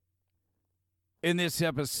In this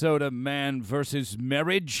episode of Man versus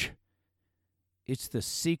Marriage, it's the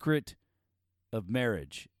secret of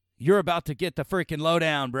marriage. You're about to get the freaking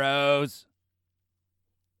lowdown, bros.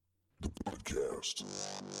 The podcast.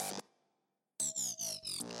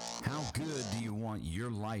 How good do you want your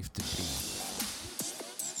life to be?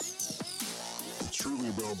 It's really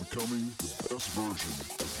about becoming the best version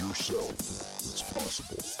of yourself that's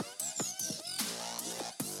possible.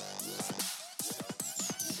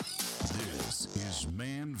 This is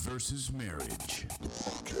Man versus Marriage. The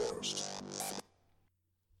podcast.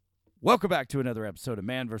 Welcome back to another episode of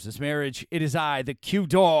Man versus Marriage. It is I, the Q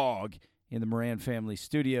Dog, in the Moran family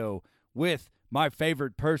studio with my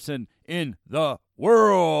favorite person in the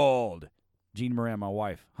world, Jean Moran, my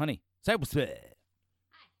wife. Honey, say what's up.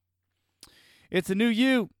 It's a new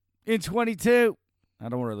you in 22. I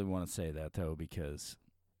don't really want to say that, though, because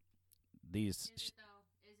these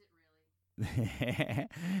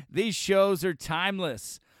these shows are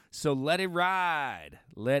timeless. So let it ride.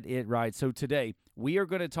 Let it ride. So today, we are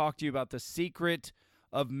going to talk to you about the secret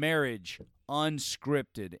of marriage,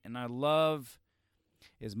 unscripted. And I love,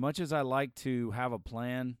 as much as I like to have a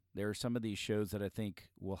plan, there are some of these shows that I think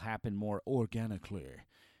will happen more organically.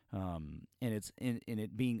 And it's in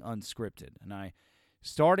it being unscripted. And I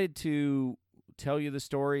started to tell you the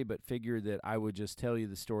story, but figured that I would just tell you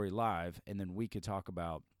the story live, and then we could talk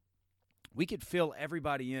about, we could fill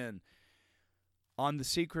everybody in on the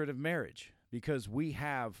secret of marriage, because we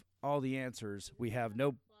have all the answers. We have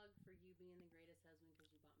no plug for you being the greatest husband because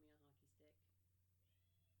you bought me a hockey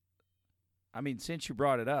stick. I mean, since you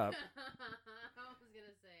brought it up. I was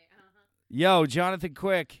gonna say, Yo, Jonathan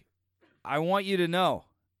Quick, I want you to know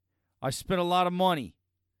I spent a lot of money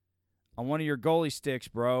on one of your goalie sticks,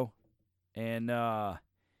 bro. And,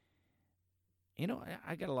 you know,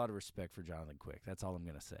 I got a lot of respect for Jonathan Quick. That's all I'm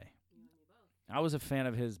going to say. You and me both. I was a fan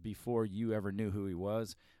of his before you ever knew who he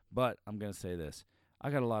was, but I'm going to say this.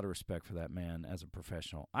 I got a lot of respect for that man as a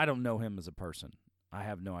professional. I don't know him as a person. I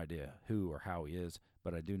have no idea who or how he is,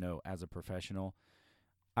 but I do know as a professional,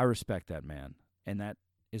 I respect that man, and that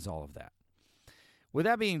is all of that. With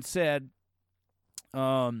that being said,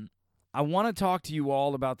 I want to talk to you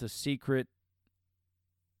all about the secret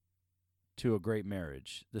to a great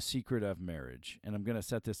marriage, the secret of marriage, and I'm going to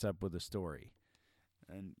set this up with a story.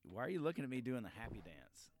 And why are you looking at me doing the happy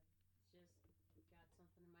dance? Just got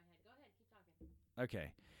something in my head. Go ahead, keep talking.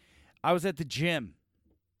 Okay. I was at the gym.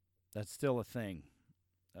 That's still a thing.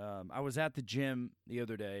 I was at the gym the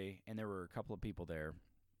other day, and there were a couple of people there.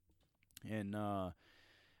 And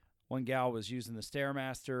one gal was using the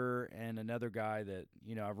Stairmaster, and another guy that,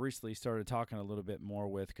 you know, I've recently started talking a little bit more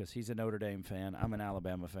with because he's a Notre Dame fan. I'm an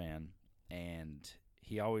Alabama fan, and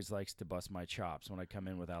he always likes to bust my chops when I come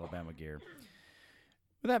in with Alabama gear.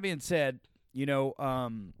 With that being said, you know,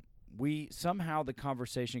 we somehow the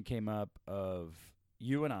conversation came up of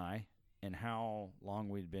you and I and how long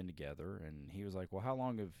we'd been together. And he was like, well, how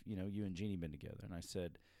long have, you know, you and Jeannie been together? And I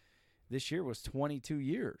said, this year was 22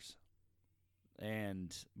 years.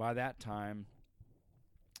 And by that time,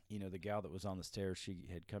 you know, the gal that was on the stairs, she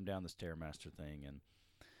had come down the Stairmaster thing, and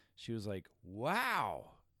she was like, wow.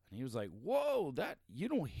 And he was like, whoa, that you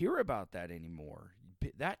don't hear about that anymore.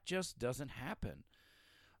 That just doesn't happen.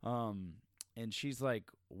 And she's like,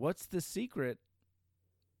 what's the secret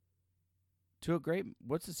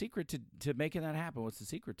what's the secret to making that happen? What's the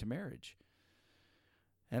secret to marriage?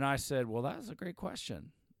 And I said, well, that's a great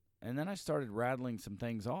question. And then I started rattling some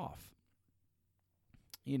things off,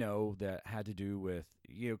 you know, that had to do with,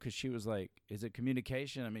 you know, because she was like, is it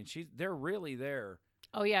communication? I mean, they're really there.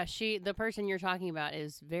 Oh yeah, the person you're talking about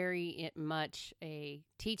is very much a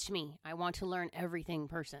teach me. I want to learn everything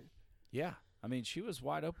person. Yeah. I mean, she was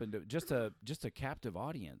wide open to just a captive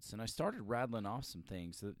audience. And I started rattling off some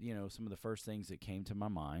things that, you know, some of the first things that came to my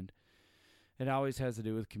mind. It always has to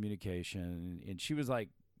do with communication. And she was like,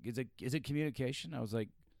 is it communication? I was like,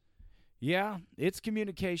 yeah, it's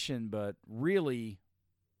communication, but really,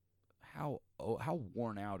 how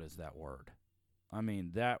worn out is that word? I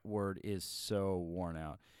mean, that word is so worn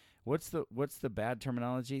out. What's the bad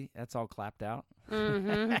terminology? That's all clapped out.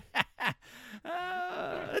 Mm-hmm.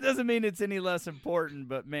 It doesn't mean it's any less important,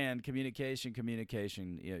 but man, communication.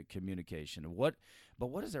 But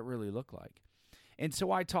what does that really look like? And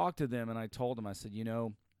so I talked to them and I told them, I said, you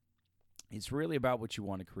know, it's really about what you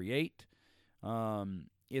want to create.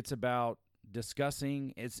 It's about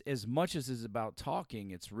discussing. It's as much as it's about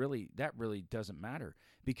talking. That really doesn't matter,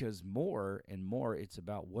 because more and more it's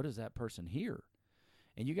about what does that person hear,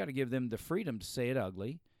 and you got to give them the freedom to say it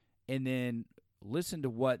ugly, and then listen to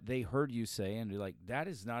what they heard you say and be like, that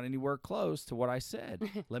is not anywhere close to what I said.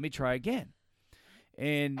 Let me try again.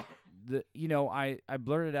 And I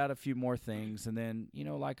blurted out a few more things, and then,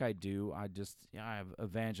 like I do, I've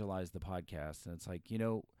evangelized the podcast, and it's like,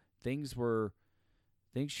 things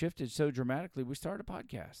shifted so dramatically. We started a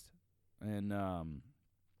podcast, and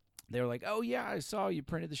they were like, "Oh yeah, I saw you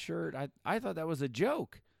printed the shirt. I thought that was a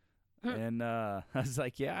joke," and I was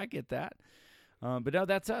like, "Yeah, I get that." But no,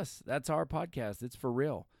 that's us. That's our podcast. It's for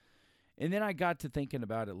real. And then I got to thinking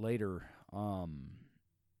about it later, and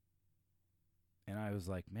I was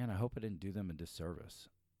like, man, I hope I didn't do them a disservice.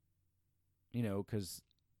 Because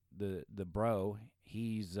the bro,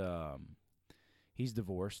 he's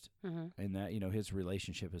divorced, and that, his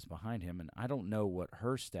relationship is behind him, and I don't know what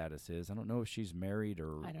her status is. I don't know if she's married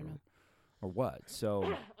or I don't know. Or what.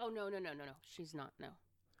 So oh, no. She's not, no.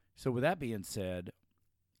 So with that being said,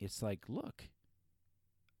 it's like, look,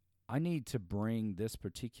 I need to bring this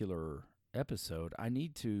particular episode, I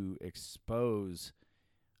need to expose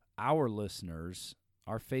our listeners,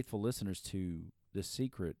 our faithful listeners, to the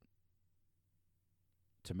secret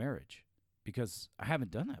to marriage, because I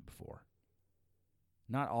haven't done that before.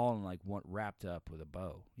 Not all in like one wrapped up with a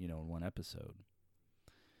bow, in one episode.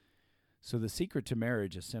 So the secret to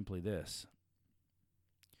marriage is simply this.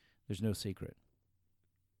 There's no secret.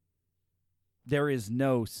 There is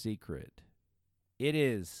no secret. It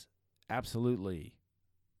is absolutely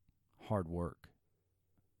hard work.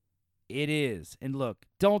 It is. And look,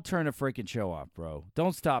 don't turn the freaking show off, bro.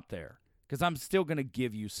 Don't stop there, because I'm still going to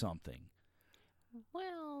give you something.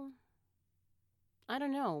 Well, I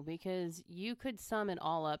don't know, because you could sum it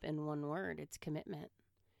all up in one word. It's commitment.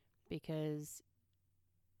 Because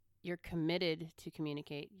you're committed to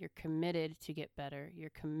communicate. You're committed to get better. You're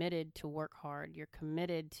committed to work hard. You're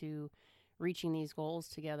committed to reaching these goals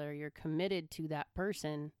together. You're committed to that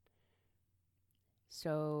person.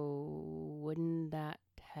 So wouldn't that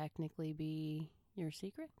technically be your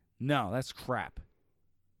secret? No, that's crap.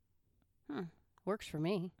 Works for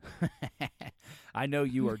me. I know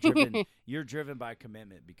you are driven. You're driven by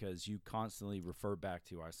commitment, because you constantly refer back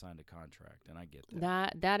to, I signed a contract, and I get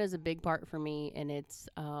that. That is a big part for me, and it's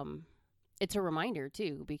a reminder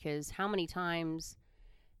too, because how many times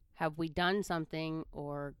have we done something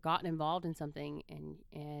or gotten involved in something,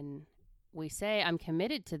 and we say, I'm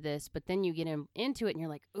committed to this, but then you get into it and you're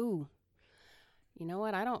like, ooh, you know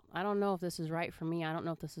what? I don't know if this is right for me. I don't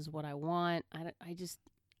know if this is what I want. I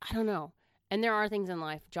don't know. And there are things in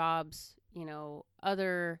life, jobs,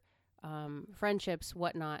 other friendships,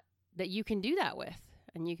 whatnot, that you can do that with.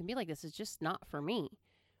 And you can be like, this is just not for me.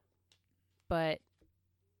 But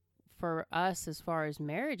for us, as far as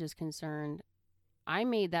marriage is concerned, I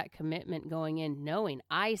made that commitment going in knowing.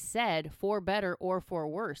 I said for better or for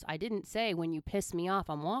worse. I didn't say, when you piss me off,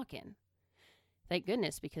 I'm walking. Thank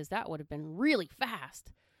goodness, because that would have been really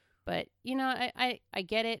fast. But, I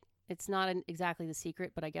get it. It's not exactly the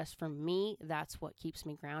secret, but I guess for me, that's what keeps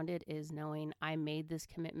me grounded, is knowing I made this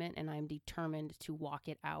commitment and I'm determined to walk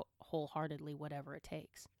it out wholeheartedly, whatever it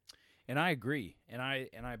takes. And I agree, and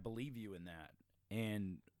I believe you in that.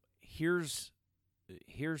 And here's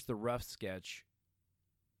the rough sketch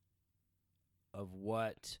of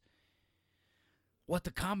what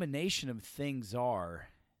the combination of things are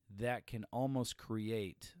that can almost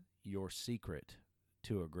create your secret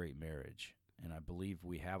to a great marriage. And I believe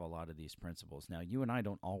we have a lot of these principles. Now, you and I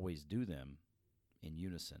don't always do them in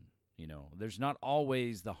unison. There's not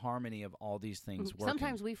always the harmony of all these things working.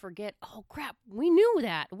 Sometimes we forget, oh, crap, we knew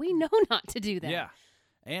that. We know not to do that. Yeah.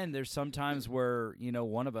 And there's sometimes where,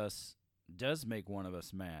 one of us does make one of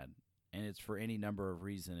us mad, and it's for any number of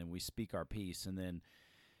reasons, and we speak our piece, and then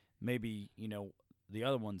maybe, the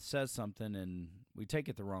other one says something, and we take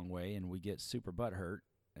it the wrong way, and we get super butthurt,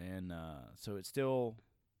 and so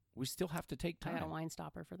we still have to take time. I got a wine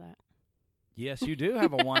stopper for that. Yes, you do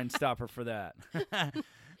have a wine stopper for that.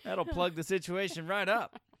 That'll plug the situation right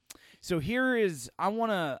up. So here is, I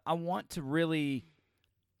want to really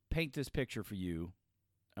paint this picture for you.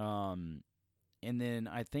 And then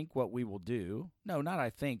I think what we will do,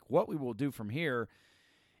 what we will do from here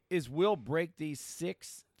is we'll break these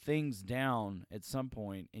 6 things down at some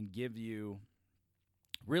point and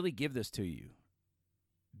really give this to you,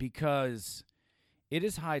 because it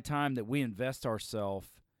is high time that we invest ourselves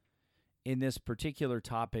in this particular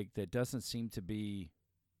topic that doesn't seem to be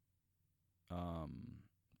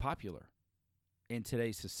popular in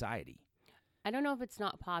today's society. I don't know if it's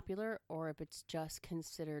not popular or if it's just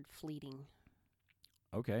considered fleeting.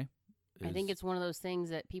 Okay. I think it's one of those things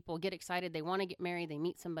that people get excited. They want to get married. They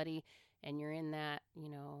meet somebody, and you're in that,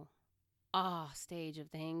 stage of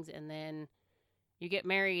things. And then you get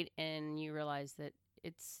married and you realize that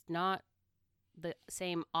it's not the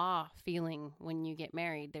same awe feeling when you get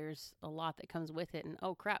married. There's a lot that comes with it, and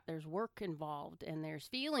oh crap, there's work involved, and there's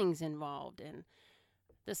feelings involved, and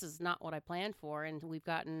this is not what I planned for. And we've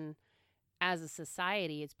gotten, as a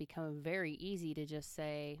society, it's become very easy to just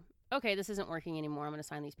say, okay, this isn't working anymore. I'm going to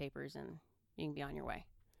sign these papers, and you can be on your way.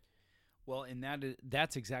 Well, and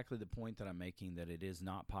that's exactly the point that I'm making, that it is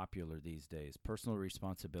not popular these days. Personal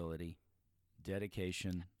responsibility,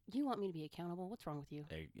 dedication. You want me to be accountable? What's wrong with you?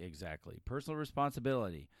 Exactly. Personal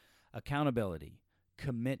responsibility, accountability,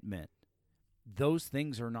 commitment. Those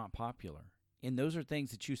things are not popular. And those are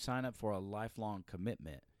things that you sign up for a lifelong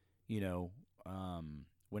commitment,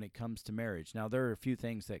 when it comes to marriage. Now, there are a few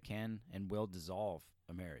things that can and will dissolve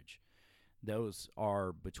a marriage. Those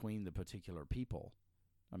are between the particular people.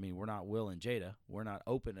 I mean, we're not Will and Jada. We're not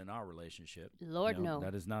open in our relationship. Lord, no.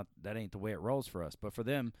 That ain't the way it rolls for us. But for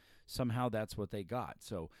them, somehow that's what they got.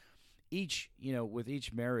 So with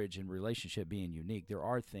each marriage and relationship being unique, there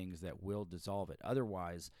are things that will dissolve it.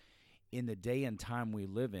 Otherwise, in the day and time we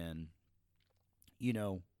live in,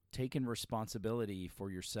 taking responsibility for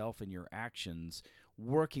yourself and your actions,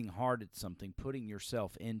 working hard at something, putting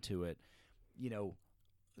yourself into it,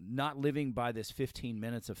 not living by this 15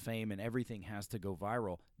 minutes of fame and everything has to go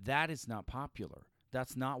viral. That is not popular.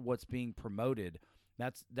 That's not what's being promoted.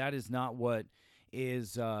 That is not what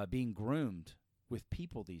is being groomed with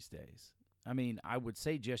people these days. I mean, I would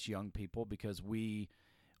say just young people, because we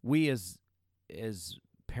as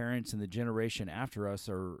parents and the generation after us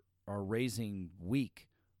are raising weak,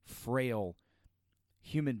 frail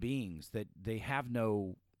human beings that they have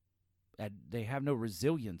no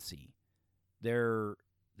resiliency. They're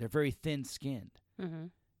very thin-skinned. Mm-hmm.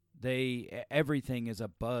 Everything is a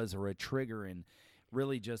buzz or a trigger, and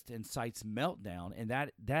really just incites meltdown. And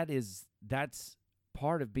that's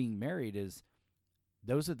part of being married. Is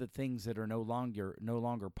those are the things that are no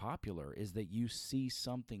longer popular. Is that you see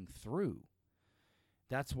something through.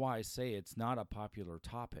 That's why I say it's not a popular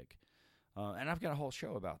topic, and I've got a whole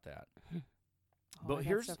show about that. But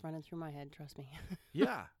here's stuff running through my head. Trust me.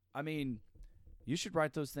 Yeah, I mean, you should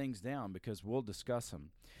write those things down, because we'll discuss them.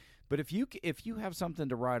 But if you have something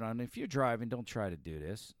to write on, if you're driving, don't try to do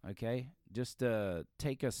this, okay? Just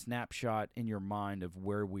take a snapshot in your mind of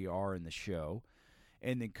where we are in the show,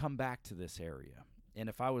 and then come back to this area. And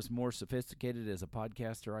if I was more sophisticated as a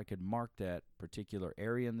podcaster, I could mark that particular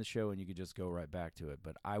area in the show, and you could just go right back to it.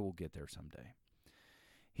 But I will get there someday.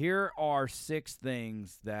 Here are 6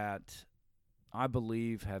 things that I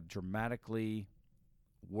believe have dramatically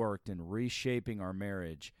worked in reshaping our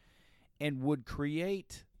marriage and would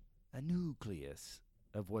create a nucleus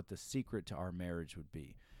of what the secret to our marriage would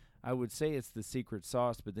be. I would say it's the secret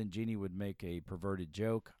sauce, but then Jeannie would make a perverted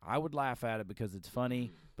joke. I would laugh at it because it's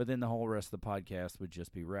funny, but then the whole rest of the podcast would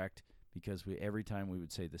just be wrecked, because every time we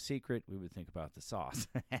would say the secret, we would think about the sauce.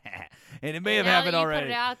 And it may have happened already.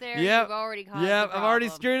 Put it out there, yep. You've already caused Yep, the I've already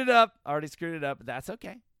problem. screwed it up. But that's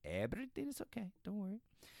okay. Everything is okay. Don't worry.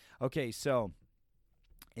 Okay, so,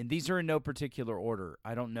 and these are in no particular order.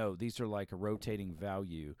 I don't know. These are like a rotating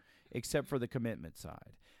value, except for the commitment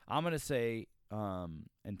side. I'm going to say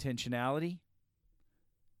intentionality,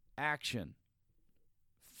 action,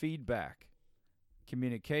 feedback,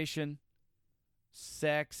 communication,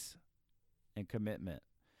 sex, and commitment.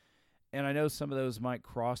 And I know some of those might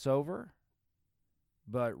cross over,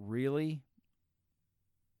 but really,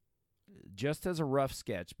 just as a rough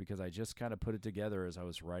sketch, because I just kind of put it together as I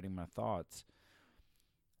was writing my thoughts,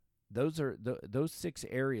 those 6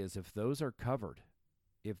 areas, if those are covered,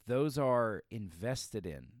 if those are invested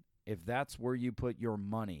in, if that's where you put your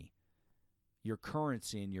money, your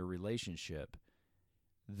currency in your relationship,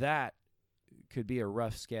 that could be a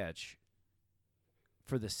rough sketch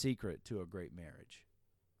for the secret to a great marriage.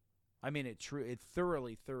 I mean, it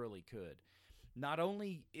thoroughly could. Not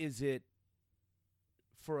only is it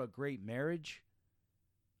for a great marriage,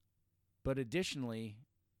 but additionally,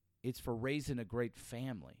 it's for raising a great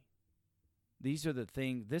family. These are the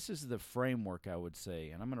things. This is the framework, I would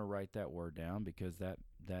say, and I'm going to write that word down because that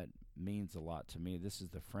means a lot to me. This is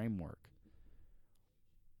the framework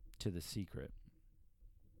to the secret.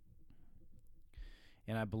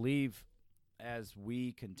 And I believe as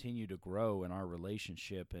we continue to grow in our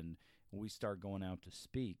relationship and we start going out to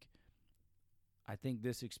speak, I think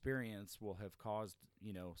this experience will have caused,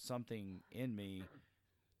 something in me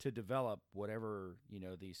to develop whatever,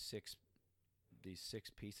 these six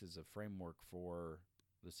pieces of framework for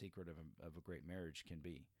the secret of a great marriage can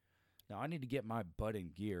be. Now, I need to get my butt in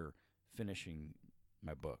gear finishing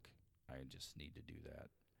my book. I just need to do that.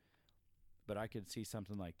 But I could see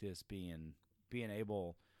something like this being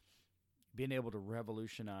able to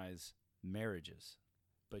revolutionize marriages.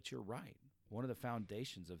 But you're right. one of the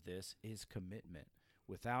foundations of this is commitment.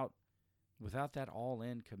 Without that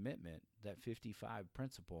all-in commitment, that 55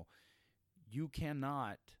 principle, you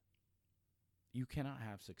cannot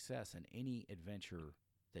have success in any adventure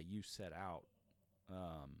that you set out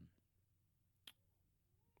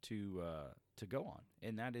to go on,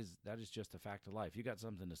 and that is just a fact of life. You got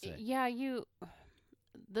something to say? Yeah,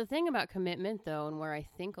 the thing about commitment, though, and where I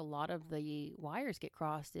think a lot of the wires get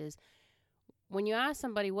crossed is when you ask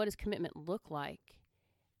somebody, what does commitment look like?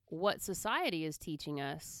 What society is teaching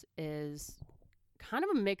us is kind of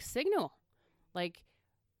a mixed signal. Like,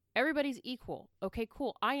 everybody's equal. Okay,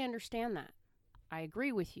 cool. I understand that. I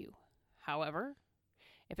agree with you. However,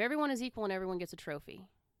 if everyone is equal and everyone gets a trophy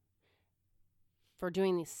for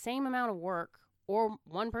doing the same amount of work, or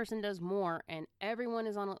one person does more and everyone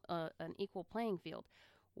is on an equal playing field,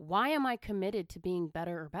 why am I committed to being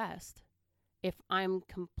better or best if I'm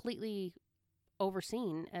completely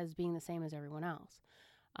overseen as being the same as everyone else?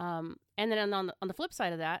 And then on the flip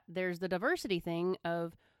side of that, there's the diversity thing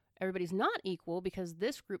of everybody's not equal because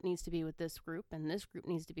this group needs to be with this group and this group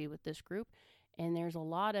needs to be with this group. And there's a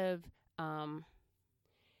lot of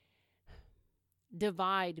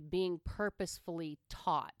divide being purposefully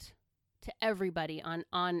taught to everybody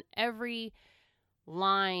on every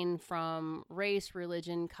line, from race,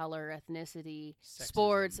 religion, color, ethnicity,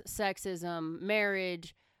 sports, sexism,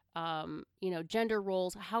 marriage, gender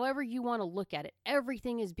roles, however you want to look at it.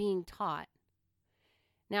 Everything is being taught.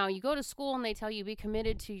 Now, you go to school and they tell you be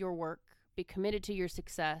committed to your work, be committed to your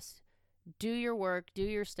success, do your work, do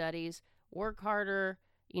your studies, work harder,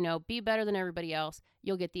 be better than everybody else.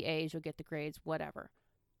 You'll get the A's, you'll get the grades, whatever.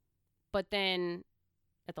 But then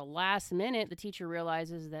at the last minute, the teacher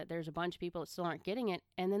realizes that there's a bunch of people that still aren't getting it,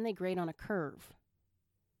 and then they grade on a curve.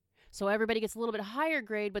 So everybody gets a little bit higher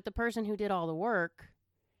grade, but the person who did all the work,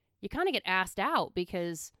 you kind of get asked out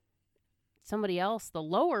because somebody else, the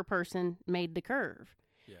lower person, made the curve.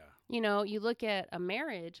 Yeah. You look at a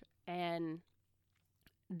marriage, and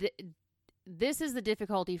this is the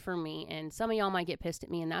difficulty for me, and some of y'all might get pissed at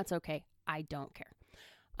me, and that's okay. I don't care.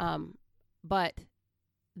 But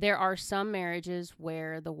there are some marriages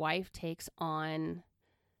where the wife takes on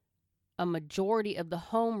a majority of the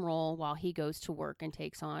home role while he goes to work and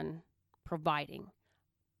takes on providing.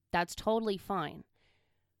 That's totally fine.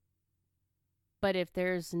 But if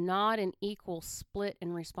there's not an equal split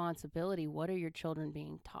in responsibility, what are your children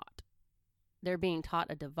being taught? They're being taught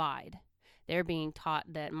a divide. They're being taught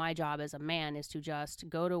that my job as a man is to just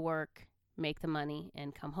go to work, make the money,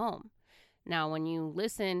 and come home. Now, when you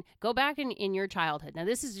listen, go back in your childhood. Now,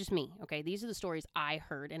 this is just me, okay? These are the stories I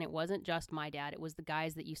heard, and it wasn't just my dad. It was the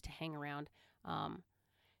guys that used to hang around.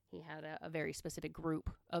 He had a very specific group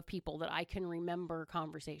of people that I can remember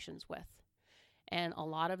conversations with. And a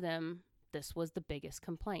lot of them, this was the biggest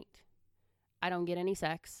complaint. I don't get any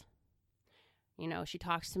sex. She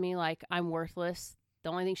talks to me like I'm worthless. The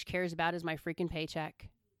only thing she cares about is my freaking paycheck.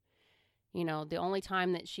 The only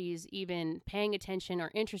time that she's even paying attention or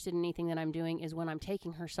interested in anything that I'm doing is when I'm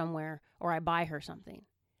taking her somewhere or I buy her something.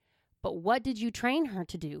 But what did you train her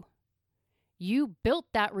to do? You built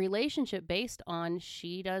that relationship based on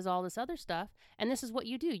she does all this other stuff, and this is what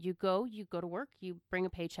you do. You go to work, you bring a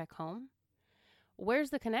paycheck home.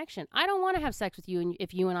 Where's the connection? I don't want to have sex with you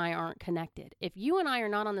if you and I aren't connected. If you and I are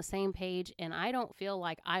not on the same page and I don't feel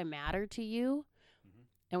like I matter to you,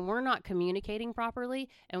 and we're not communicating properly,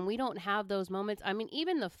 and we don't have those moments. I mean,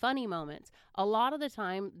 even the funny moments, a lot of the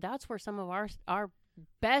time, that's where some of our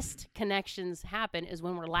best connections happen, is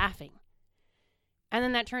when we're laughing. And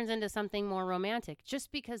then that turns into something more romantic, just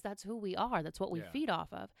because that's who we are. That's what we feed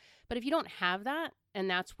off of. But if you don't have that, and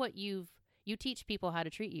that's what you teach people how to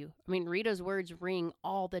treat you. I mean, Rita's words ring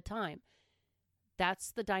all the time.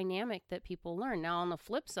 That's the dynamic that people learn. Now, on the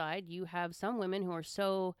flip side, you have some women who are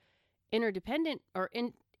so interdependent or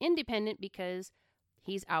independent because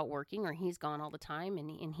he's out working or he's gone all the time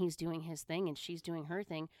and he's doing his thing and she's doing her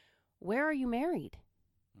thing. Where are you married?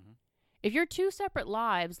 Mm-hmm. If you're two separate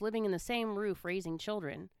lives living in the same roof raising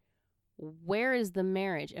children, where is the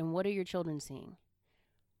marriage and what are your children seeing?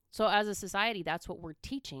 So as a society, that's what we're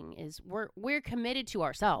teaching, is we're committed to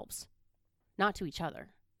ourselves, not to each other.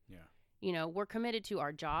 Yeah. We're committed to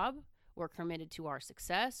our job. We're committed to our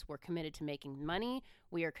success. We're committed to making money.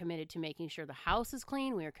 We are committed to making sure the house is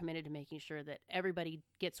clean. We are committed to making sure that everybody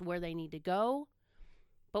gets where they need to go.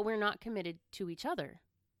 But we're not committed to each other.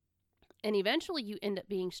 And eventually you end up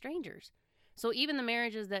being strangers. So even the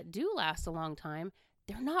marriages that do last a long time,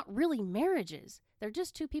 they're not really marriages. They're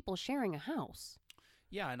just two people sharing a house.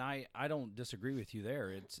 Yeah, and I don't disagree with you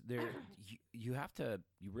there. It's there. You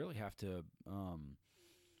really have to.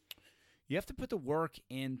 You have to put the work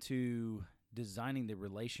into designing the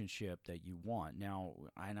relationship that you want. Now,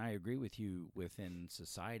 and I agree with you, within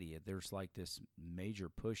society, there's like this major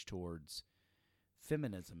push towards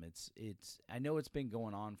feminism. It's I know it's been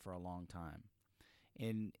going on for a long time.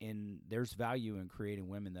 And there's value in creating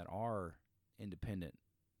women that are independent,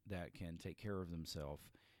 that can take care of themselves,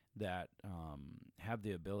 that have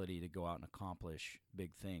the ability to go out and accomplish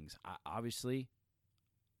big things. Obviously,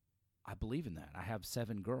 I believe in that. I have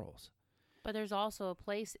 7 girls. But there's also a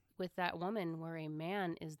place with that woman where a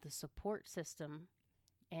man is the support system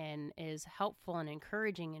and is helpful and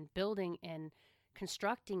encouraging and building and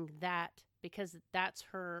constructing that, because that's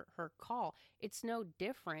her call. It's no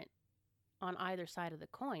different on either side of the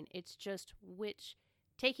coin. It's just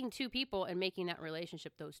taking 2 people and making that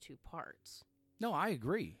relationship those 2 parts. No, I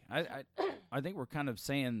agree. I think we're kind of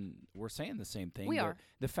saying the same thing. We are.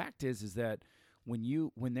 The fact is that when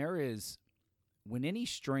any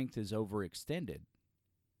strength is overextended,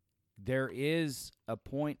 there is a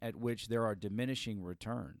point at which there are diminishing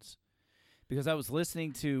returns. Because I was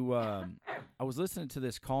listening to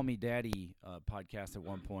this Call Me Daddy podcast at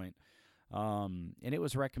one point, and it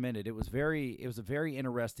was recommended. It was a very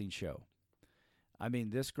interesting show. I mean,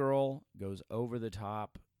 this girl goes over the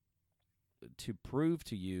top to prove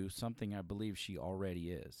to you something I believe she already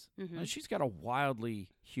is. Mm-hmm. And she's got a wildly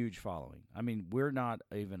huge following. I mean, we're not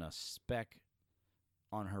even a speck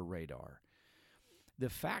on her radar. The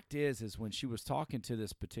fact is when she was talking to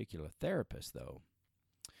this particular therapist, though,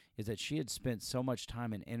 is that she had spent so much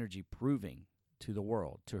time and energy proving to the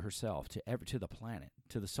world, to herself, to the planet,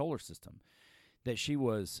 to the solar system, that she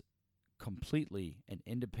was completely an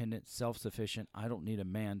independent, self-sufficient, I don't need a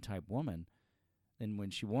man type woman. And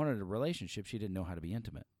when she wanted a relationship, she didn't know how to be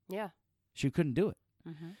intimate. Yeah. She couldn't do it.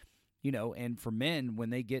 Mm-hmm. And for men,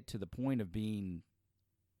 when they get to the point of being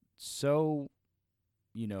so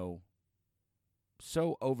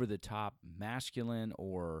over the top masculine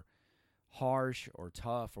or harsh or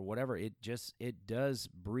tough or whatever, it does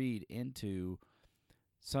breed into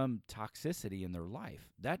some toxicity in their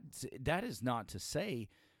life. That is not to say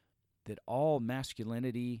that all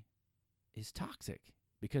masculinity is toxic,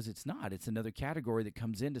 because it's not. It's another category that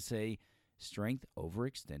comes in to say strength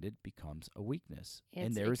overextended becomes a weakness,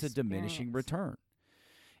 and there is a diminishing return.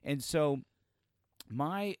 And so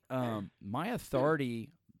my authority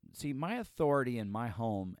in my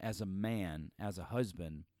home as a man, as a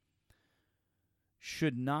husband,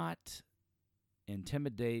 should not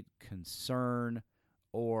intimidate, concern,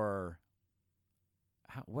 or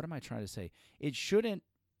what am I trying to say? It shouldn't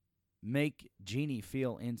make Jeannie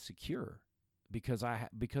feel insecure because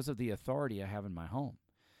of the authority I have in my home.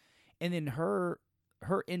 And then her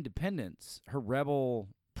independence, her rebel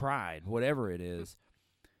pride, whatever it is,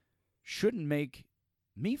 shouldn't make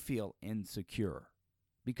me feel insecure.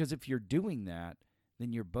 Because if you're doing that,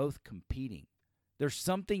 then you're both competing. There's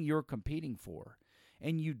something you're competing for.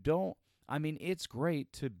 And it's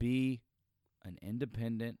great to be an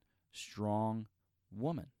independent, strong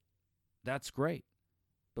woman. That's great.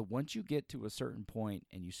 But once you get to a certain point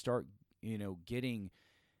and you start, getting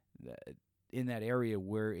in that area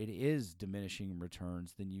where it is diminishing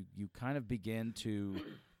returns, then you kind of begin to,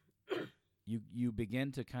 you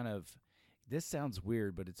begin to kind of, this sounds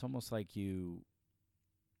weird, but it's almost like you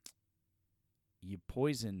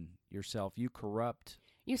poison yourself, you corrupt.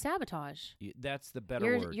 You sabotage. That's the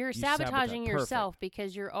better word. You're sabotaging yourself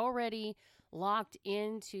because you're already locked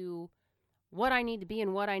into what I need to be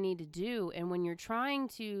and what I need to do. And when you're trying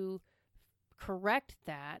to correct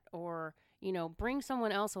that or, bring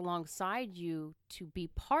someone else alongside you to be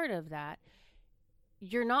part of that,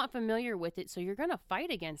 you're not familiar with it. So you're going to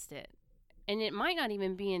fight against it. And it might not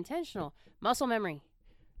even be intentional. Muscle memory.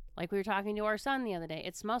 Like we were talking to our son the other day,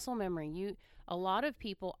 it's muscle memory. A lot of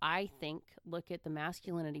people, I think, look at the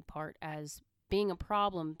masculinity part as being a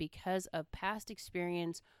problem because of past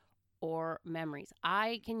experience or memories.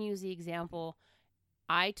 I can use the example,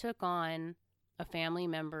 I took on a family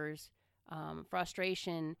member's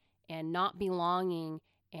frustration and not belonging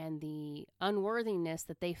and the unworthiness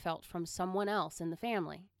that they felt from someone else in the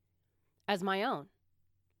family as my own.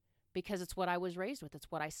 Because it's what I was raised with. It's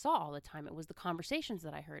what I saw all the time. It was the conversations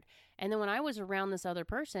that I heard. And then when I was around this other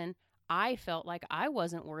person, I felt like I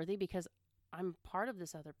wasn't worthy because I'm part of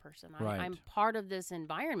this other person. Right. I'm part of this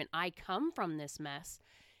environment. I come from this mess.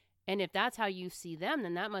 And if that's how you see them,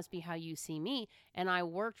 then that must be how you see me. And I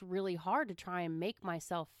worked really hard to try and make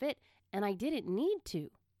myself fit, and I didn't need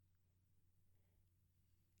to.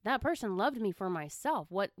 That person loved me for myself.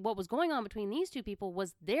 What was going on between these 2 people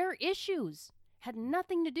was their issues. Had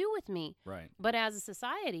nothing to do with me. Right. But as a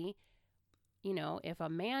society, if a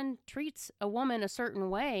man treats a woman a certain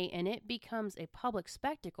way and it becomes a public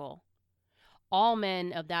spectacle, all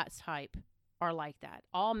men of that type are like that.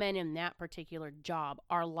 All men in that particular job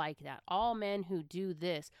are like that. All men who do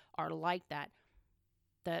this are like that.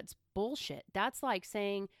 That's bullshit. That's like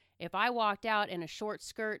saying if I walked out in a short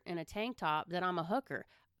skirt and a tank top, that I'm a hooker.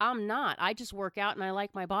 I'm not. I just work out and I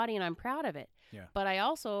like my body and I'm proud of it. Yeah. But I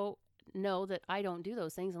also know that I don't do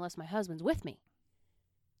those things unless my husband's with me.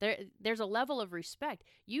 There's a level of respect.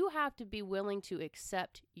 You have to be willing to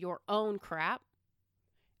accept your own crap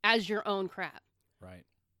as your own crap. Right.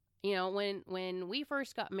 You know, when we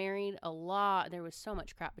first got married, there was so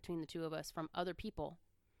much crap between the two of us from other people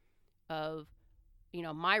of, you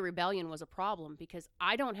know, my rebellion was a problem because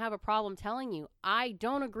I don't have a problem telling you, I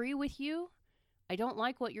don't agree with you. I don't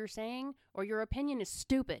like what you're saying, or your opinion is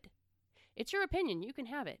stupid. It's your opinion. You can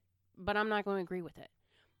have it, but I'm not going to agree with it.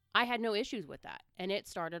 I had no issues with that, and it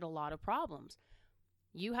started a lot of problems.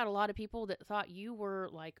 You had a lot of people that thought you were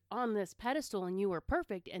like on this pedestal and you were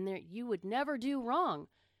perfect and that you would never do wrong.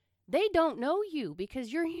 They don't know you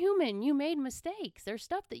because you're human. You made mistakes. There's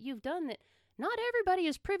stuff that you've done that not everybody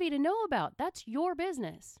is privy to know about. That's your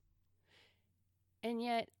business. And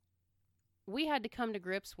yet, we had to come to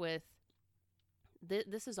grips with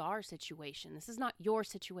this is our situation. This is not your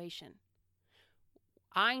situation.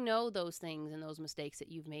 I know those things and those mistakes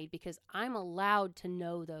that you've made because I'm allowed to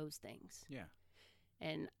know those things. Yeah.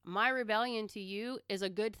 And my rebellion to you is a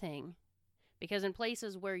good thing because in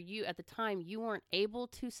places where you, at the time, you weren't able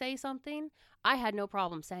to say something, I had no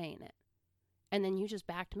problem saying it. And then you just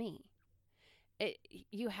backed me.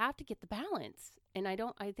 You have to get the balance. And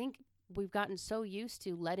I think we've gotten so used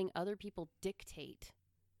to letting other people dictate.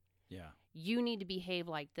 Yeah. You need to behave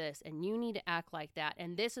like this and you need to act like that.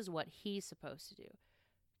 And this is what he's supposed to do.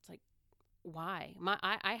 It's like, why?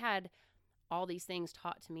 I had all these things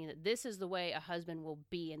taught to me that this is the way a husband will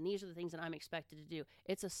be. And these are the things that I'm expected to do.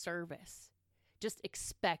 It's a service. Just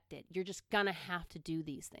expect it. You're just going to have to do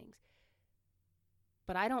these things.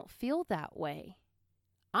 But I don't feel that way.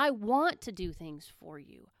 I want to do things for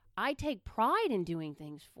you. I take pride in doing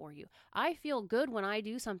things for you. I feel good when I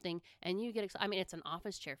do something and you get excited. I mean, it's an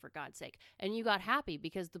office chair, for God's sake. And you got happy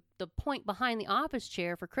because the point behind the office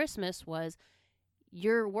chair for Christmas was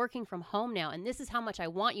you're working from home now. And this is how much I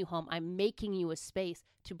want you home. I'm making you a space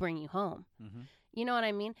to bring you home. Mm-hmm. You know what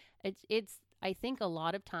I mean? I think a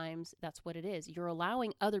lot of times that's what it is. You're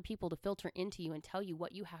allowing other people to filter into you and tell you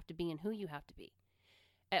what you have to be and who you have to be.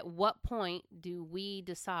 At what point do we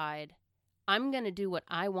decide I'm going to do what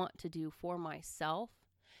I want to do for myself,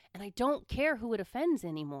 and I don't care who it offends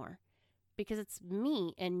anymore because it's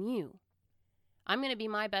me and you. I'm going to be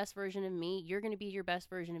my best version of me. You're going to be your best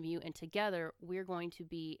version of you, and together we're going to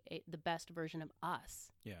be the best version of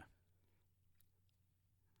us. Yeah.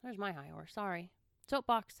 There's my high horse. Sorry.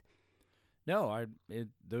 Soapbox. No,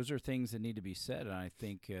 those are things that need to be said, and I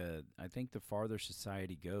think the farther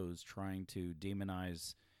society goes, trying to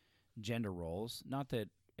demonize gender roles. Not that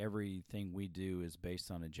everything we do is based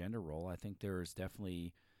on a gender role. I think there is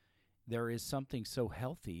something so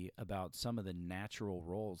healthy about some of the natural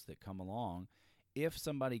roles that come along. If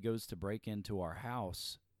somebody goes to break into our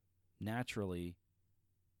house, naturally,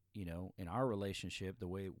 you know, in our relationship, the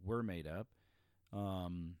way we're made up,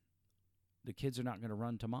 the kids are not going to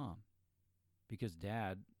run to mom because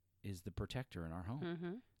dad is the protector in our home.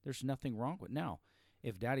 Mm-hmm. There's nothing wrong with now.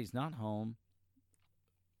 If daddy's not home,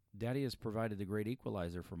 daddy has provided the great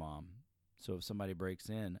equalizer for mom. So if somebody breaks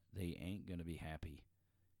in, they ain't going to be happy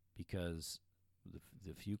because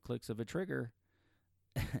the few clicks of a trigger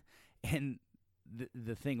and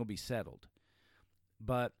the thing will be settled.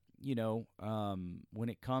 But, you know, when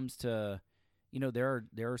it comes to, you know, there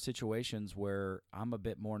are situations where I'm a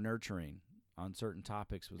bit more nurturing on certain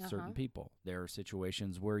topics with certain people. There are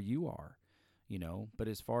situations where you are, you know, but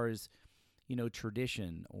as far as, you know,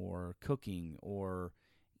 tradition or cooking or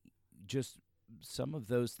just some of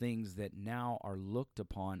those things that now are looked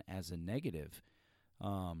upon as a negative,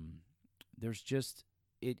 there's just,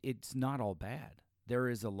 it's not all bad.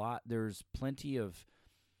 There's plenty of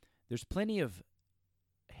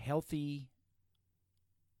healthy,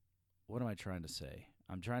 what am I trying to say?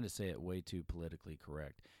 I'm trying to say it way too politically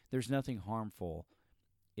correct. There's nothing harmful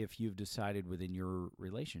if you've decided within your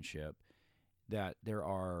relationship that there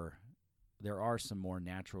are some more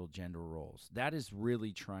natural gender roles. That is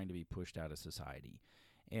really trying to be pushed out of society.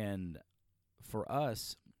 And for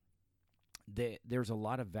us, there's a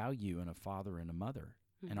lot of value in a father and a mother.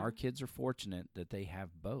 Mm-hmm. And our kids are fortunate that they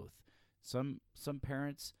have both. Some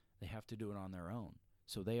parents, they have to do it on their own.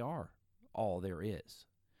 So they are all there is.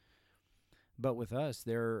 But with us,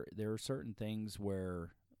 there are certain things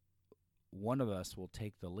where one of us will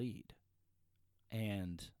take the lead.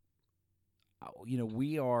 And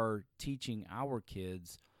we are teaching our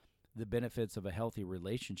kids the benefits of a healthy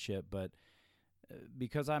relationship, but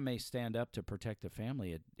because I may stand up to protect the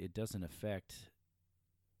family, it doesn't affect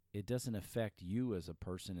you as a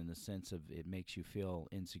person in the sense of it makes you feel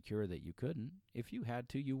insecure that you couldn't. If you had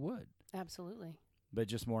to, you would. Absolutely. But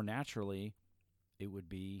just more naturally, it would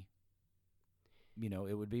be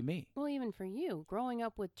me. Well, even for you, growing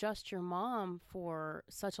up with just your mom for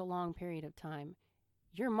such a long period of time,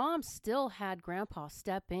 your mom still had grandpa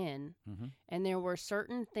step in, and there were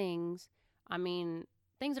certain things,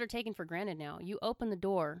 things that are taken for granted now. You open the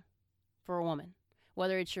door for a woman,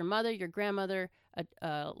 whether it's your mother, your grandmother,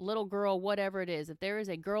 a little girl, whatever it is. If there is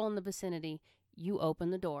a girl in the vicinity, you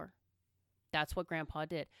open the door. That's what Grandpa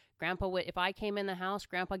did. If I came in the house,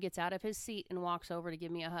 Grandpa gets out of his seat and walks over to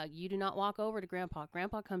give me a hug. You do not walk over to Grandpa.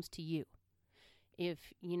 Grandpa comes to you.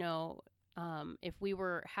 If we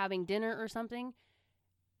were having dinner or something,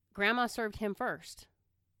 Grandma served him first.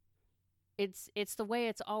 It's the way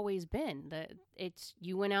it's always been.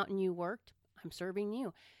 You went out and you worked. I'm serving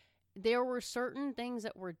you. There were certain things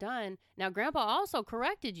that were done. Now, Grandpa also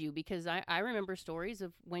corrected you, because I remember stories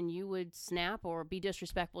of when you would snap or be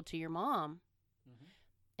disrespectful to your mom.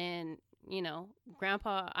 And,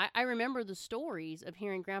 Grandpa, I remember the stories of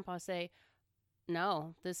hearing Grandpa say,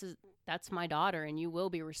 no, that's my daughter, and you will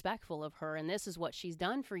be respectful of her, and this is what she's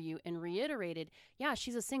done for you, and reiterated, yeah,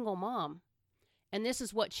 she's a single mom, and this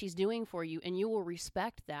is what she's doing for you, and you will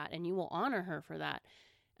respect that, and you will honor her for that.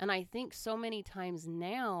 And I think so many times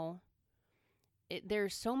now,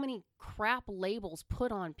 there's so many crap labels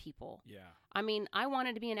put on people. Yeah. I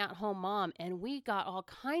wanted to be an at-home mom, and we got all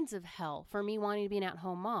kinds of hell for me wanting to be an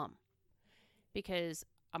at-home mom. Because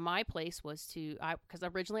my place was because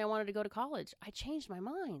originally I wanted to go to college. I changed my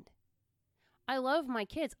mind. I love my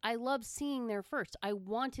kids. I love seeing their first. I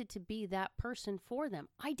wanted to be that person for them.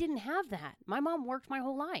 I didn't have that. My mom worked my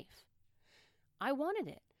whole life. I wanted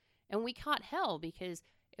it. And we caught hell because,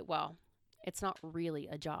 it's not really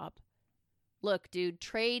a job. Look, dude,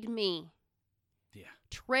 trade me. Yeah.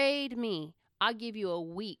 Trade me. I'll give you a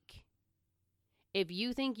week. If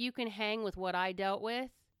you think you can hang with what I dealt with,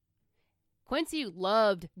 Quincy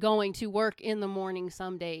loved going to work in the morning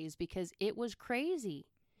some days because it was crazy.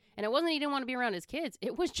 And it wasn't he didn't want to be around his kids.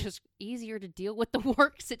 It was just easier to deal with the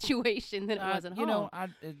work situation than it was at home.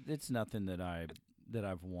 It's nothing that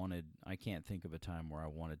I've wanted. I can't think of a time where I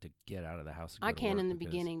wanted to get out of the house. I can in the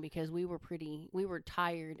beginning because we were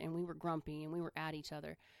tired and we were grumpy and we were at each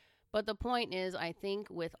other. But the point is, I think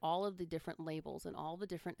with all of the different labels and all the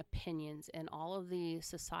different opinions and all of the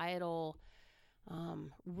societal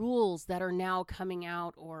rules that are now coming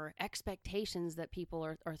out, or expectations that people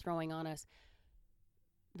are throwing on us,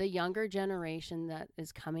 the younger generation that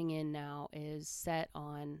is coming in now is set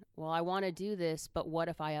on, well, I want to do this, but what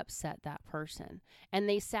if I upset that person? And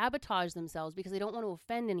they sabotage themselves because they don't want to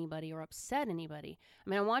offend anybody or upset anybody.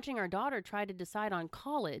 I'm watching our daughter try to decide on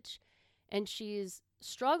college, and she's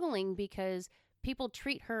struggling because people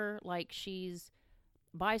treat her like she's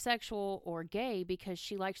bisexual or gay because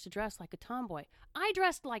she likes to dress like a tomboy. I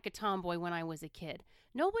dressed like a tomboy when I was a kid.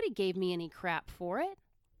 Nobody gave me any crap for it.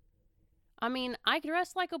 I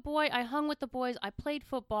dressed like a boy. I hung with the boys. I played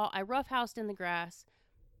football. I roughhoused in the grass.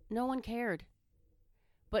 No one cared.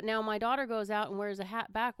 But now my daughter goes out and wears a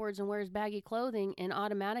hat backwards and wears baggy clothing, and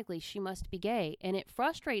automatically she must be gay. And it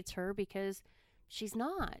frustrates her because she's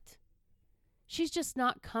not. She's just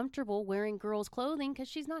not comfortable wearing girls' clothing because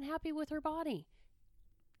she's not happy with her body.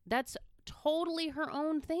 That's totally her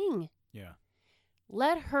own thing. Yeah.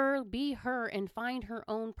 Let her be her and find her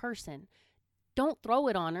own person. Don't throw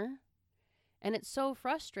it on her. And it's so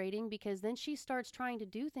frustrating because then she starts trying to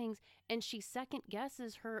do things and she second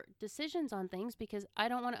guesses her decisions on things because I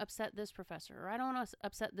don't want to upset this professor, or I don't want to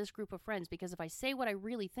upset this group of friends because if I say what I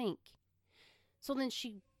really think. So then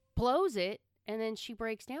she blows it, and then she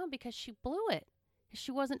breaks down because she blew it.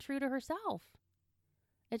 She wasn't true to herself.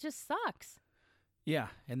 It just sucks. Yeah,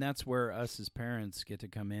 and that's where us as parents get to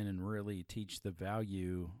come in and really teach the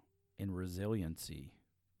value in resiliency.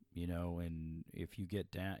 And if you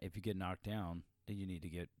get knocked down, then you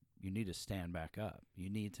need to stand back up. You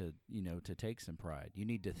need to, to take some pride. You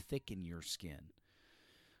need to thicken your skin.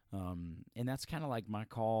 And that's kind of like my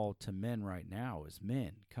call to men right now is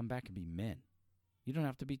men, come back and be men. You don't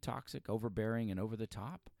have to be toxic, overbearing, and over the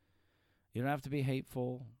top. You don't have to be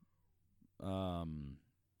hateful,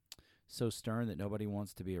 so stern that nobody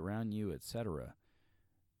wants to be around you, etc.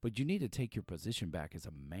 But you need to take your position back as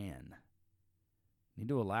a man. You need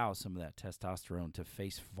to allow some of that testosterone to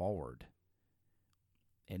face forward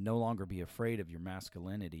and no longer be afraid of your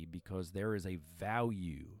masculinity, because there is a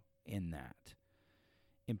value in that.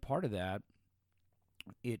 And part of that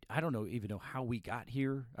I don't even know how we got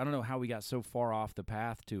here. I don't know how we got so far off the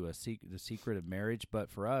path to the secret of marriage. But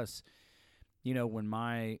for us, when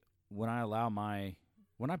I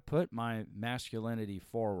put my masculinity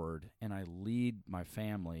forward and I lead my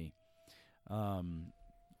family,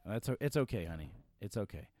 it's okay, honey. It's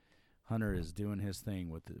okay. Hunter is doing his thing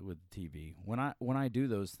with the TV. When I do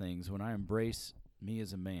those things, when I embrace me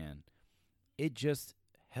as a man, it just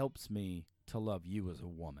helps me to love you as a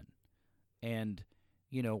woman. And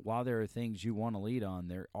while there are things you want to lead on,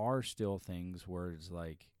 there are still things where it's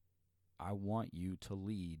like, I want you to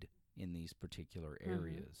lead in these particular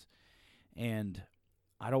areas. And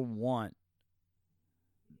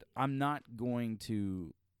I'm not going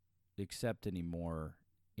to accept anymore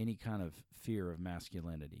any kind of fear of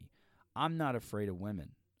masculinity. I'm not afraid of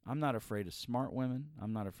women. I'm not afraid of smart women.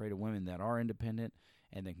 I'm not afraid of women that are independent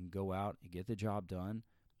and that can go out and get the job done.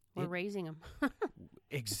 We're raising them.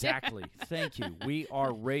 Exactly. Thank you. We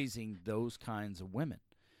are raising those kinds of women.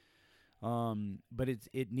 But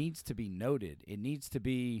it needs to be noted. It needs to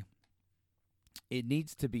be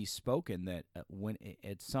spoken that when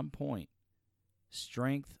at some point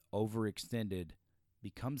strength overextended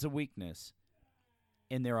becomes a weakness,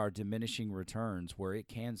 and there are diminishing returns where it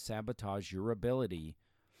can sabotage your ability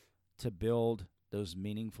to build those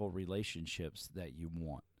meaningful relationships that you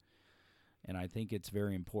want. And I think it's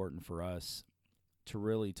very important for us to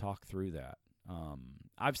really talk through that.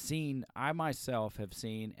 I myself have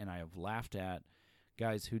seen, and I have laughed at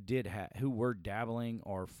guys who were dabbling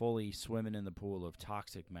or fully swimming in the pool of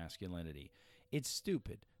toxic masculinity. It's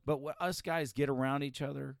stupid. But when us guys get around each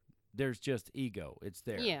other, there's just ego. It's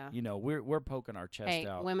there. Yeah. We're poking our chest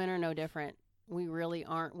out. Women are no different. We really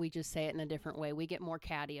aren't. We just say it in a different way. We get more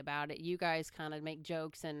catty about it. You guys kind of make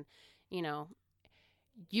jokes and,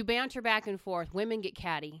 you banter back and forth. Women get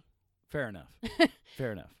catty. Fair enough.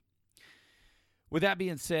 Fair enough. With that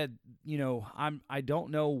being said, I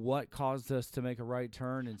don't know what caused us to make a right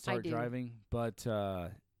turn and start driving, but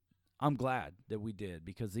I'm glad that we did,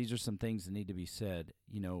 because these are some things that need to be said.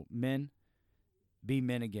 Men, be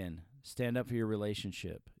men again. Stand up for your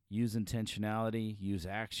relationship. Use intentionality. Use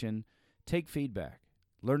action. Take feedback.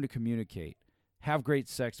 Learn to communicate. Have great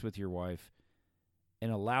sex with your wife.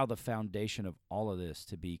 And allow the foundation of all of this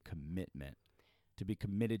to be commitment. To be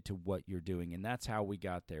committed to what you're doing. And that's how we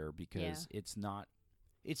got there, because it's not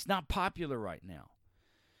popular right now.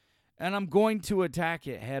 And I'm going to attack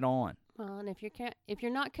it head on. Well, and if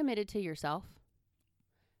you're not committed to yourself,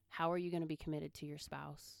 how are you going to be committed to your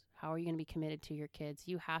spouse? How are you going to be committed to your kids?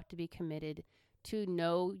 You have to be committed to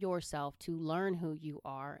know yourself, to learn who you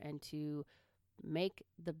are, and to make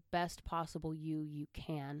the best possible you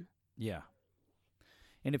can. Yeah.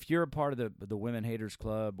 And if you're a part of the Women Haters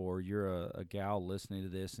Club, or you're a gal listening to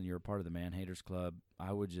this and you're a part of the Man Haters Club,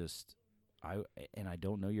 and I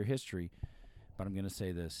don't know your history, but I'm going to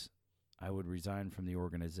say this. I would resign from the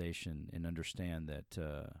organization and understand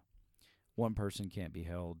that one person can't be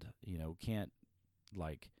held, can't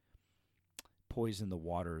poison the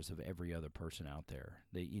waters of every other person out there.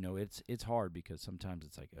 It's hard, because sometimes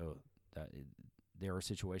it's like, there are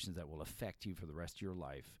situations that will affect you for the rest of your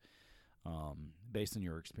life, based on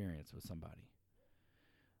your experience with somebody.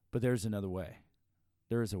 But there's another way.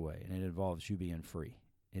 There is a way, and it involves you being free.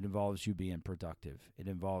 It involves you being productive. It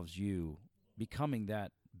involves you becoming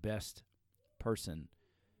that best person,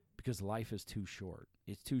 because life is too short.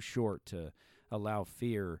 It's too short to allow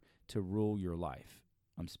fear to rule your life.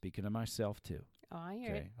 I'm speaking to myself too. Oh, I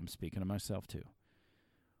hear it. I'm speaking to myself too.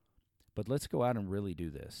 But let's go out and really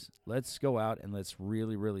do this. Let's go out and let's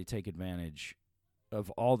really, really take advantage of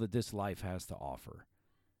all that this life has to offer.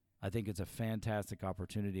 I think it's a fantastic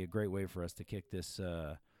opportunity, a great way for us to kick this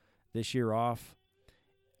year off.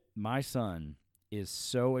 My son is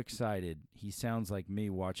so excited. He sounds like me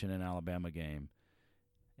watching an Alabama game.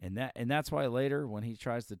 And that's why later when he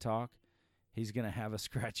tries to talk, he's going to have a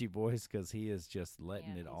scratchy voice, because he is just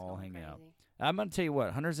letting it all hang out. I'm going to tell you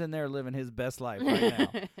what, Hunter's in there living his best life right now.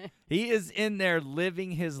 He is in there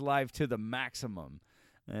living his life to the maximum.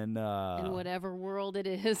 And in whatever world it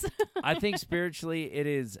is. I think spiritually it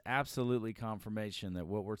is absolutely confirmation that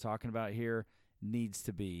what we're talking about here needs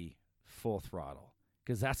to be full throttle,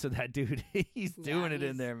 because that's what that dude, he's doing it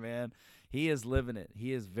in there, man. He is living it.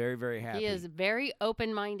 He is very, very happy. He is very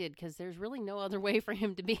open-minded, because there's really no other way for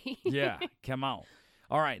him to be. Yeah, come on.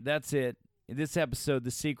 All right, that's it. In this episode,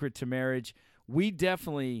 The Secret to Marriage, we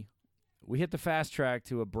hit the fast track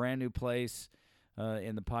to a brand new place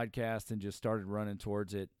in the podcast and just started running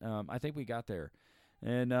towards it. I think we got there.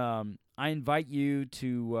 And I invite you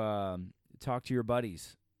to talk to your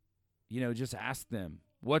buddies. Just ask them,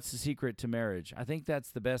 What's the secret to marriage? I think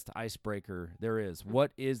that's the best icebreaker there is.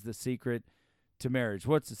 What is the secret to marriage?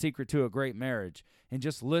 What's the secret to a great marriage? And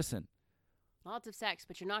just listen. Lots of sex,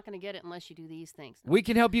 but you're not going to get it unless you do these things. We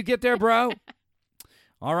can help you get there, bro.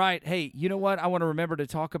 All right. Hey, you know what I want to remember to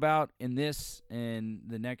talk about in this and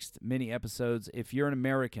the next mini episodes? If you're an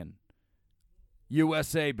American,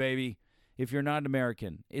 USA, baby. If you're not an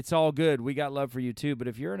American, it's all good. We got love for you too. But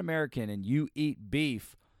if you're an American and you eat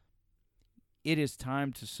beef, it is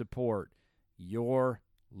time to support your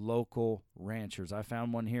local ranchers. I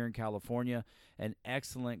found one here in California, an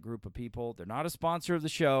excellent group of people. They're not a sponsor of the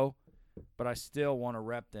show, but I still want to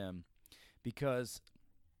rep them because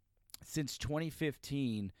since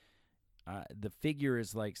 2015, the figure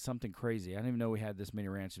is like something crazy. I didn't even know we had this many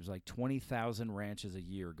ranches. Like 20,000 ranches a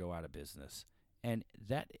year go out of business. And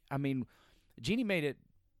that, I mean, Jeannie made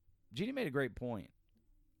a great point.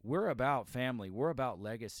 We're about family. We're about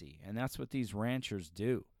legacy. And that's what these ranchers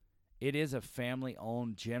do. It is a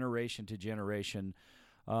family-owned, generation-to-generation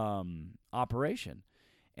operation.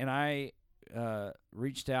 And I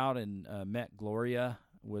reached out and met Gloria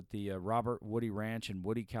with the Robert Woody Ranch in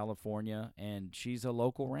Woody, California, and she's a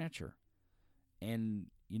local rancher. And,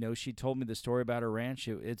 you know, she told me the story about her ranch.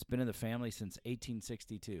 It's been in the family since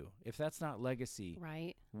 1862. If that's not legacy,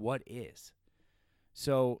 Right. what is?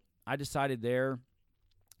 So I decided there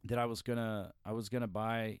that I was gonna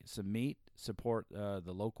buy some meat, support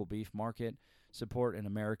the local beef market, support an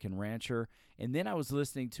American rancher, and then I was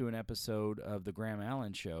listening to an episode of the Graham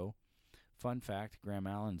Allen Show. Fun fact: Graham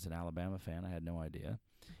Allen's an Alabama fan. I had no idea.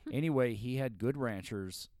 Anyway, he had good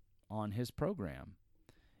ranchers on his program,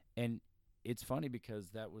 and it's funny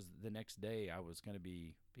because that was the next day I was going to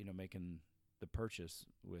be, making the purchase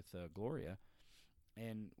with Gloria.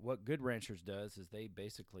 And what Good Ranchers does is they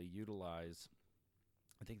basically utilize,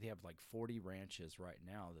 I think they have like 40 ranches right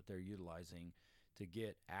now that they're utilizing to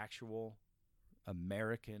get actual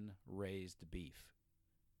American-raised beef.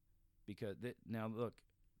 Because, now look,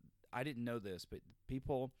 I didn't know this, but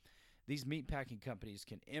these meat packing companies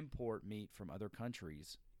can import meat from other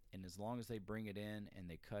countries, and as long as they bring it in and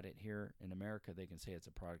they cut it here in America, they can say it's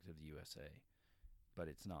a product of the USA. But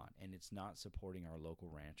it's not, and it's not supporting our local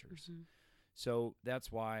ranchers. Mm-hmm. So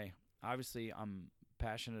that's why, obviously, I'm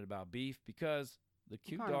passionate about beef because the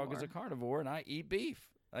Q Dog is a carnivore, and I eat beef.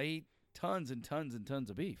 I eat tons and tons and tons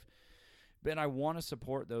of beef. But I want to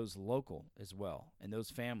support those local as well, and those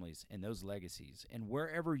families and those legacies. And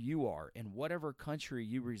wherever you are, in whatever country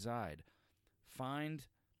you reside, find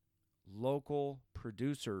local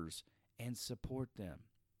producers and support them.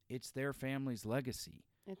 It's their family's legacy.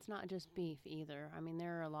 It's not just beef either. I mean,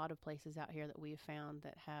 there are a lot of places out here that we have found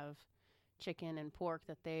that have chicken and pork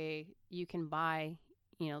that you can buy,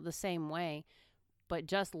 the same way. But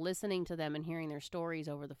just listening to them and hearing their stories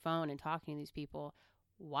over the phone and talking to these people,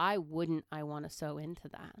 why wouldn't I want to sew into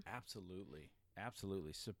that? Absolutely.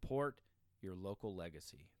 Absolutely. Support your local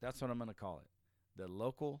legacy. That's what I'm going to call it. The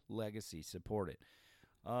local legacy. Support it.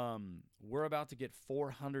 We're about to get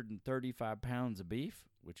 435 pounds of beef,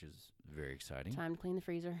 which is very exciting. Time to clean the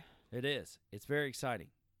freezer. It is. It's very exciting.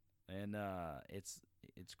 And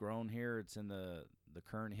it's grown here. It's in the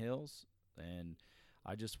Kern Hills. And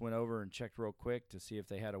I just went over and checked real quick to see if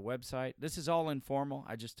they had a website. This is all informal.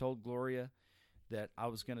 I just told Gloria that I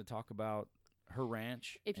was going to talk about her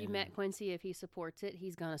ranch. If you met Quincy, if he supports it,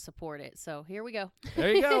 he's going to support it. So here we go.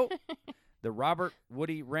 There you go. The Robert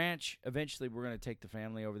Woody Ranch. Eventually, we're going to take the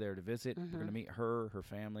family over there to visit. Mm-hmm. We're going to meet her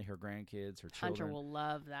family, her grandkids, her children. Hunter will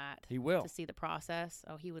love that. He will. To see the process.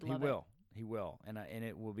 Oh, he would love it. He will. And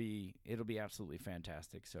it'll be absolutely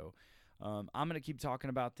fantastic. So I'm going to keep talking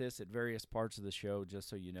about this at various parts of the show, just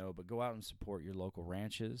so you know. But go out and support your local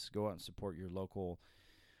ranches. Go out and support your local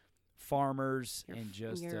farmers and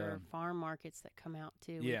just your farm markets that come out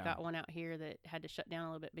too. Yeah. We've got one out here that had to shut down a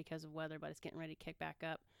little bit because of weather, but it's getting ready to kick back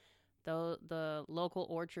up. The local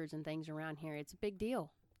orchards and things around here, it's a big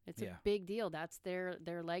deal. It's a big deal. That's their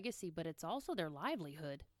legacy, but it's also their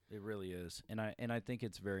livelihood. It really is. And I think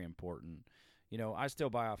it's very important. I still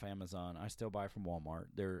buy off Amazon. I still buy from Walmart.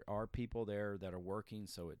 There are people there that are working,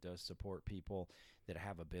 so it does support people that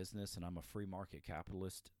have a business, and I'm a free market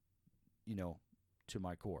capitalist, to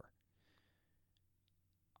my core.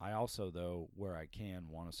 I also, though, where I can,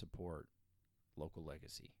 want to support local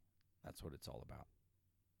legacy. That's what it's all about.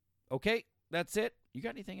 Okay, that's it. You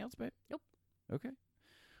got anything else, babe? Nope. Okay.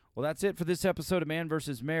 Well, that's it for this episode of Man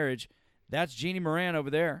vs. Marriage. That's Jeannie Moran over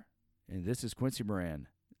there. And this is Quincy Moran,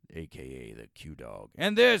 a.k.a. the Q-Dog.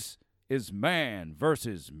 And this is Man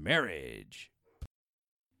vs. Marriage.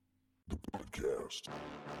 The podcast.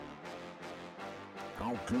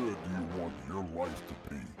 How good do you want your life to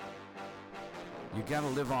be? You gotta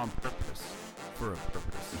live on purpose for a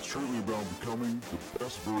purpose. It's truly about becoming the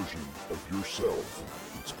best version of yourself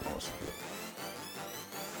that's possible.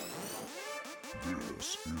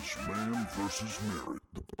 This is Man vs. Merit,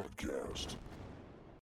 the podcast.